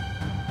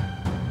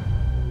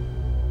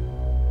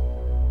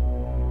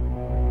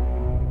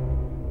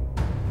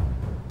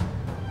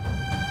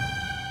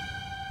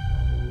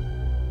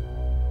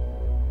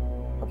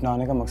 अपना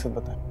आने का मकसद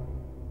बताएं।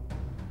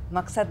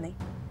 मकसद नहीं,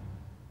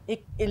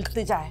 एक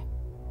इल्तिजा है,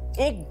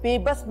 एक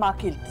बेबस माँ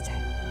की इल्तिजा है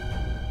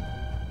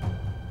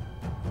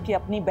कि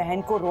अपनी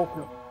बहन को रोक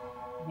लो।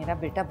 मेरा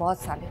बेटा बहुत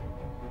साले,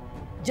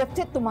 जब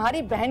से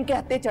तुम्हारी बहन के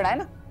हत्थे चढ़ाए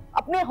ना,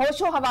 अपने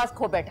होशो हवास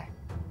खो बैठा है।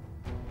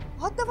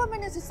 बहुत दफा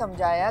मैंने इसे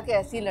समझाया कि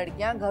ऐसी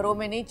लड़कियां घरों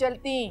में नहीं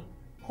चलती,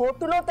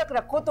 होटलों तक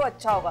रखो तो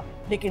अच्छा होगा,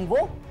 लेकिन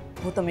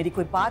वो तो मेरी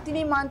कोई बात ही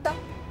नहीं मानता।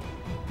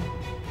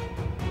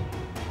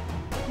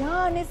 यहाँ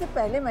आने से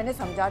पहले मैंने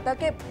समझा था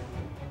कि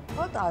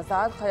बहुत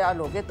आजाद ख्याल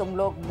होगे तुम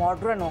लोग,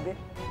 मॉडर्न होगे,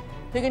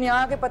 लेकिन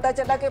यहाँ आके पता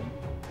चला कि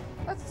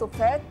बस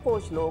सफेद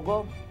पोश लोग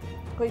हो,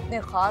 कोई इतने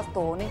खास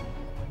तो हो नहीं।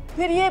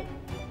 फिर ये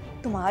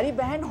तुम्हारी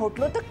बहन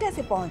होटलों तक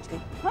कैसे पहुंच गई?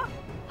 हाँ,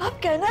 आप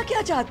कहना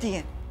क्या चाहती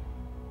हैं?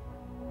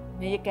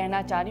 मैं ये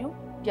कहना चाह रही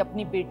हूँ कि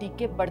अपनी बेटी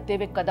के बढ़ते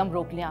हुए कदम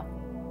रोक लें आप,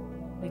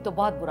 नहीं तो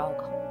बहुत बुरा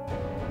होगा।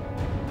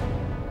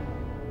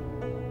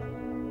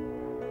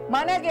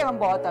 माना कि हम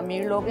बहुत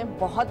अमीर लोग हैं,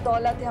 बहुत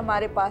दौलत है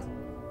हमारे पास,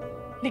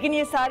 लेकिन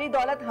ये सारी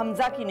दौलत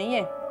हमजा की नहीं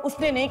है,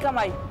 उसने नहीं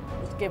कमाई,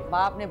 उसके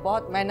बाप ने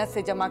बहुत मेहनत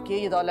से जमा की है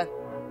ये दौलत।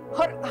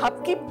 और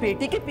आपकी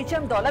बेटी के पीछे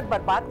हम दौलत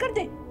बर्बाद कर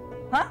दें?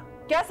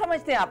 हाँ, क्या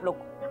समझते हैं आप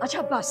लोग?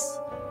 अच्छा बस,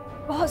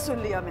 बहुत सुन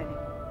लिया मैंने।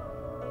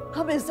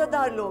 हम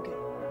इज्जतदार लोग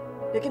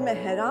हैं, लेकिन मैं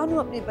हैरान हूँ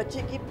अपनी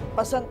बच्ची की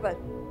पसंद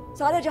पर।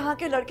 सारे जहाँ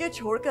के लड़के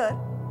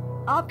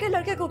छोड़कर आपके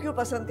लड़के को क्यों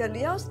पसंद कर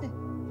लिया उसने?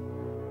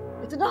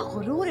 इतना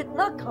गुरूर,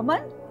 इतना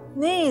घमंड।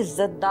 नहीं,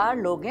 इज्जतदार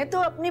लोग हैं तो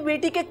अपनी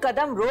बेटी के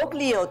कदम रोक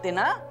लिए होते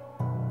ना।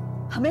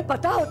 हमें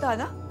पता होता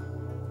ना,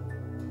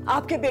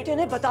 आपके बेटे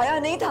ने बताया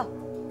नहीं था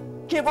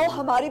कि वो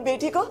हमारी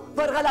बेटी को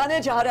बरगलाने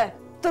जा रहा है,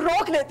 तो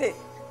रोक लेते।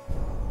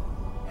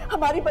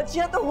 हमारी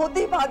बच्चियां तो होती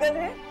ही पागल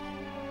हैं,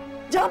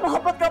 जहाँ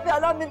मोहब्बत का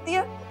प्याला मिलती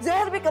है,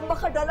 जहर भी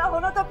कमबख्त डाला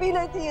होना तो पी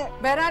लेती हैं।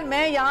 बहरहाल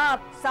मैं यहाँ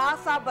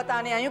साफ साफ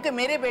बताने आई हूँ कि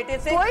मेरे बेटे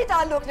से कोई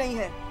ताल्लुक नहीं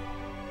है,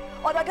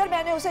 और अगर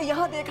मैंने उसे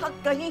यहाँ देखा,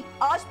 कहीं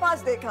आस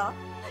पास देखा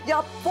या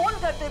फोन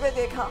करते हुए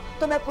देखा,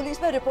 तो मैं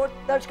पुलिस में रिपोर्ट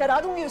दर्ज करा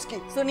दूंगी उसकी।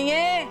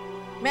 सुनिए,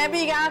 मैं भी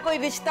यहाँ कोई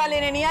रिश्ता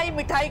लेने नहीं आई,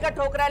 मिठाई का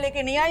ठोकरा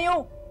लेके नहीं आई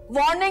हूँ,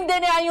 वार्निंग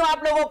देने आई हूँ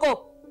आप लोगों को।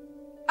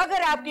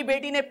 अगर आपकी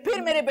बेटी ने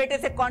फिर मेरे बेटे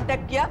से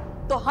कांटेक्ट किया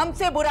तो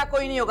हमसे बुरा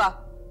कोई नहीं होगा।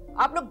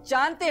 आप लोग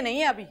जानते नहीं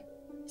है, अभी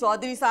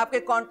चौधरी साहब के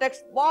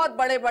कॉन्टेक्ट्स बहुत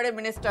बड़े बड़े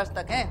मिनिस्टर्स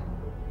तक हैं।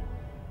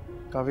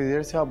 काफी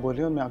देर से आप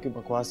बोले हो, मैं आपकी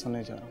बकवास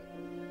सुनने जा रहा हूँ।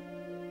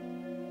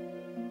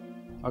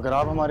 अगर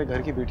आप हमारे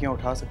घर की बेटियां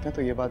उठा सकते हैं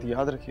तो ये बात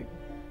याद रखिएगा,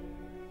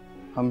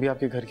 हम भी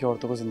आपके घर की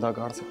औरतों को जिंदा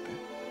गाड़ सकते हैं।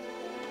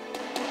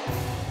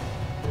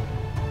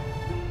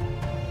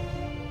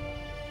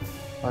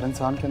 हर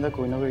इंसान के अंदर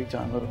कोई ना कोई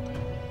जानवर होता है,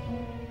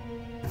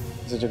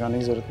 इसे जगाने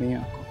की जरूरत नहीं है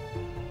आपको।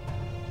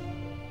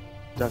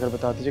 जाकर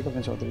बता दीजिएगा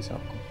अपने चौधरी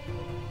साहब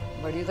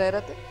को। बड़ी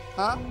गैरत है,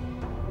 हाँ,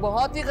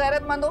 बहुत ही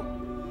गैरतमंद हो।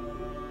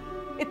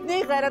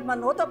 इतनी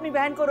गैरतमंद हो तो अपनी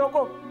बहन को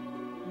रोको।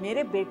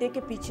 मेरे बेटे के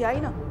पीछे आई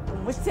ना तो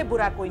मुझसे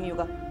बुरा कोई नहीं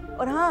होगा।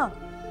 और हाँ,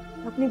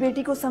 अपनी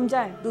बेटी को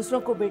समझाएं, दूसरों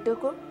को बेटों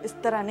को इस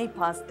तरह नहीं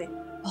फांसते।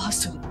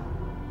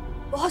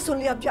 बहुत सुन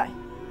लिया,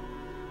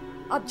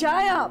 अब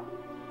जाए आप।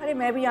 अरे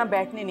मैं भी यहाँ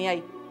बैठने नहीं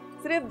आई,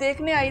 सिर्फ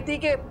देखने आई थी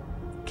कि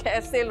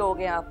कैसे लोग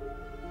हैं आप।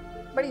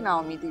 बड़ी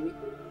नाउम्मीदी हुई,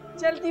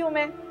 चलती हूँ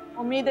मैं।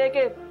 उम्मीद है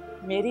कि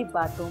मेरी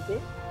बातों पे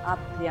आप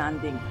ध्यान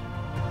देंगे।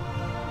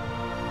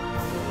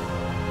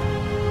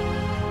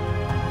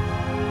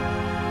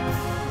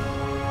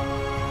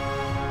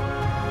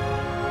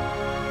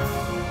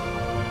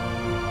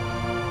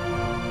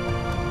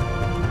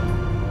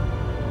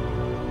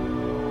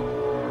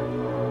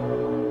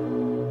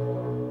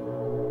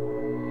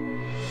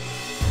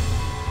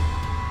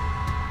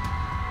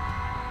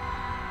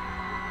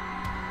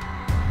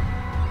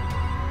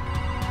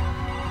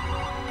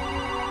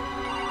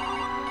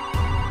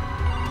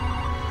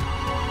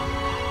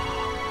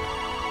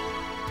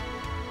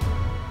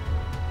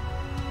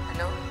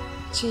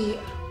 जी,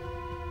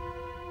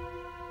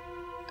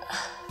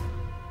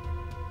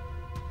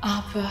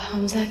 आप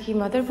हमजा की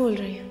मदर बोल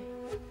रही हैं?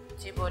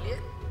 जी बोलिए।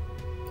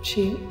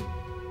 जी,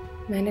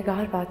 मैं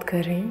निगार बात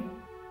कर रही हूँ,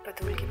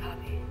 बतूल की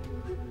भाभी।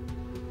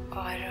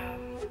 और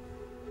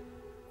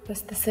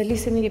बस तसल्ली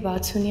से मेरी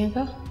बात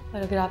सुनिएगा,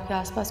 और अगर आपके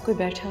आसपास कोई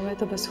बैठा हुआ है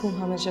तो बस हूँ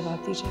हाँ में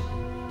जवाब दीजिए।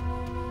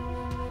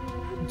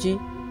 जी,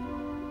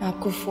 मैं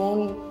आपको फ़ोन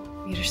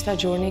ये रिश्ता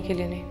जोड़ने के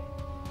लिए नहीं,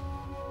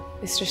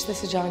 इस रिश्ते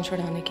से जान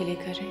छुड़ाने के लिए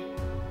कर रही हूँ।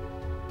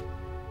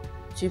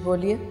 जी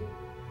बोलिए।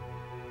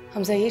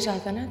 हमजा ये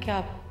चाहता ना कि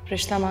आप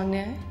रिश्ता मांगने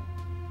आए?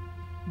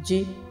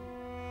 जी।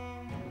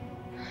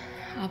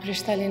 आप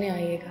रिश्ता लेने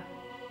आइएगा,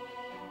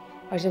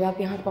 और जब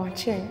आप यहाँ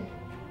पहुँचे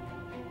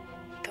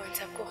तो इन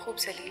सबको खूब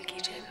जलील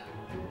कीजिएगा।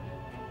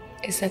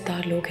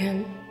 इज्जतदार लोग हैं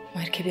हम,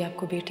 मर के भी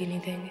आपको बेटी नहीं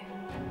देंगे।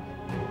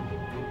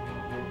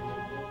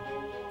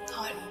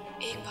 और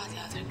एक बात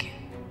याद रखें,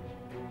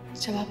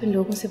 जब आप इन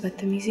लोगों से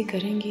बदतमीजी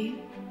करेंगी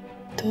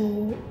तो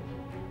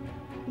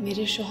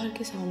मेरे शौहर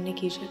के सामने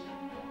कीजिएगा,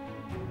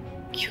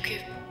 क्योंकि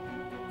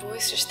वो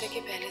इस रिश्ते के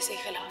पहले से ही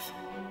खिलाफ है।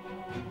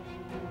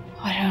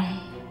 और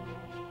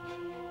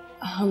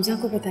हमजा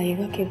को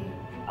बताइएगा कि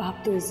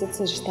आप तो इज्जत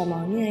से रिश्ता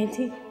मांगने आई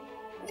थी,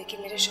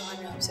 लेकिन मेरे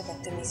शौहर ने आपसे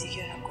बदतमीजी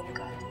की और आपको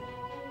निकाल दिया।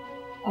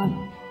 और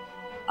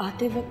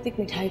आते वक्त एक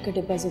मिठाई का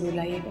डिब्बा ज़रूर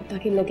लाइएगा,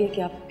 ताकि लगे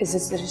कि आप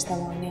इज्जत से रिश्ता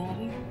मांगने आ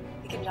रही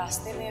हैं, लेकिन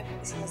रास्ते में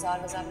किसी मज़ार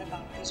में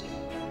बांट दीजिए।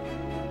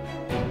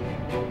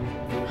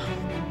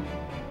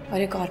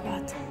 और एक और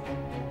बात,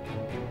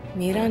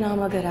 मेरा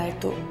नाम अगर आए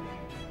तो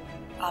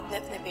आपने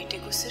अपने बेटे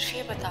को सिर्फ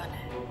ये बताना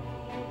है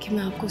कि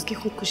मैं आपको उसकी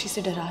खुदकुशी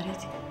से डरा रही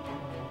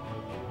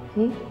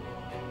थी।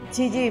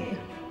 जी जी,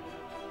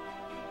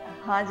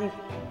 हाँ जी,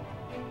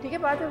 ठीक है,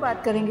 बाद में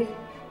बात करेंगे।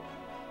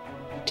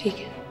 ठीक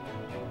है,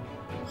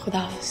 खुदा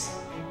हाफिज।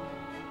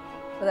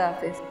 खुदा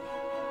हाफिज।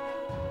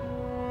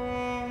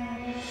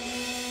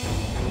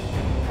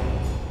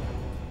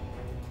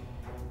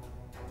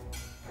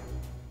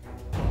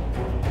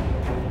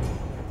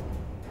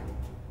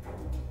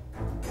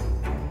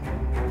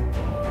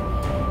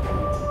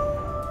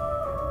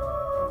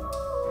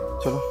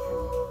 चलो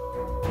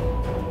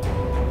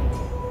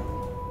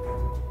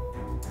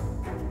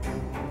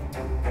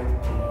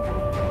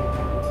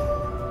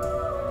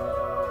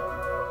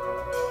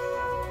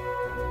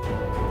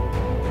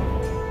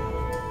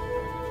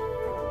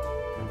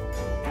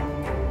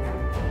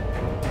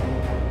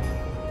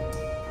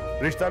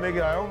रिश्ता लेके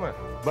आया हूं मैं,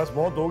 बस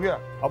बहुत हो गया,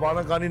 अब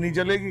आना कहानी नहीं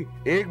चलेगी।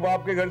 एक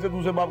बाप के घर से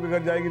दूसरे बाप के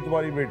घर जाएगी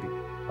तुम्हारी बेटी,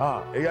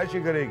 हाँ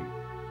अय्याशी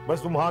करेगी,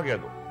 बस तुम हाँ कह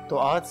दो। तो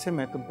आज से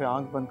मैं तुम पे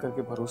आंख बंद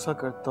करके भरोसा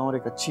करता हूँ और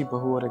एक अच्छी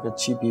बहू और एक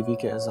अच्छी बीवी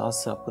के एजाज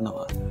से आपको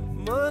नवाज।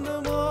 मन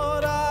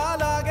मोरा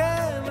लागे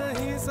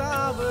नहीं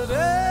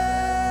साबरे।